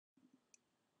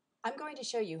I'm going to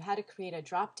show you how to create a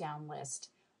drop-down list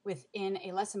within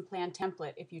a lesson plan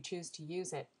template if you choose to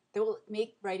use it that will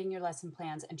make writing your lesson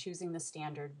plans and choosing the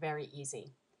standard very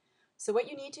easy. So what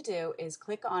you need to do is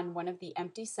click on one of the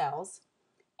empty cells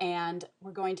and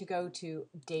we're going to go to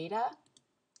Data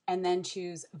and then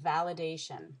choose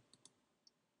Validation.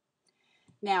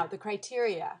 Now the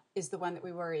criteria is the one that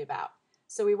we worry about.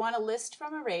 So we want a list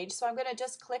from a range, so I'm going to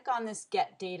just click on this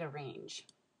Get Data range.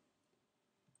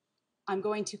 I'm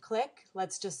going to click,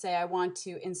 let's just say I want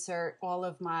to insert all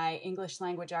of my English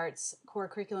Language Arts core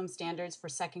curriculum standards for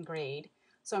second grade.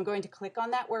 So I'm going to click on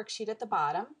that worksheet at the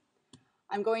bottom.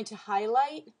 I'm going to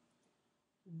highlight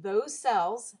those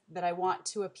cells that I want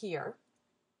to appear.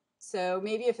 So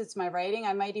maybe if it's my writing,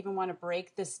 I might even want to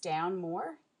break this down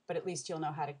more, but at least you'll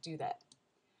know how to do that.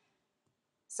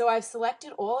 So I've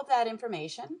selected all of that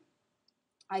information.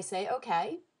 I say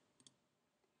OK.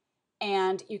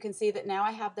 And you can see that now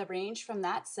I have the range from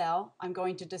that cell. I'm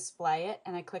going to display it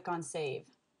and I click on Save.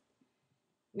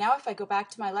 Now if I go back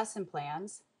to my lesson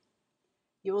plans,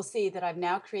 you will see that I've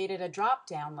now created a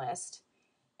drop-down list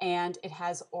and it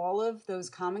has all of those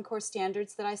Common Core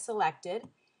standards that I selected,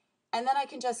 and then I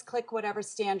can just click whatever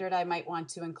standard I might want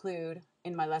to include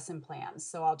in my lesson plans.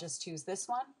 So I'll just choose this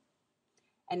one,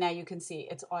 and now you can see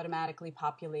it's automatically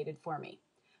populated for me.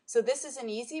 So this is an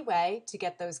easy way to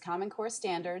get those Common Core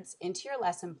standards into your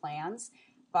lesson plans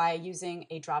by using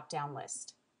a drop-down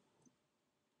list.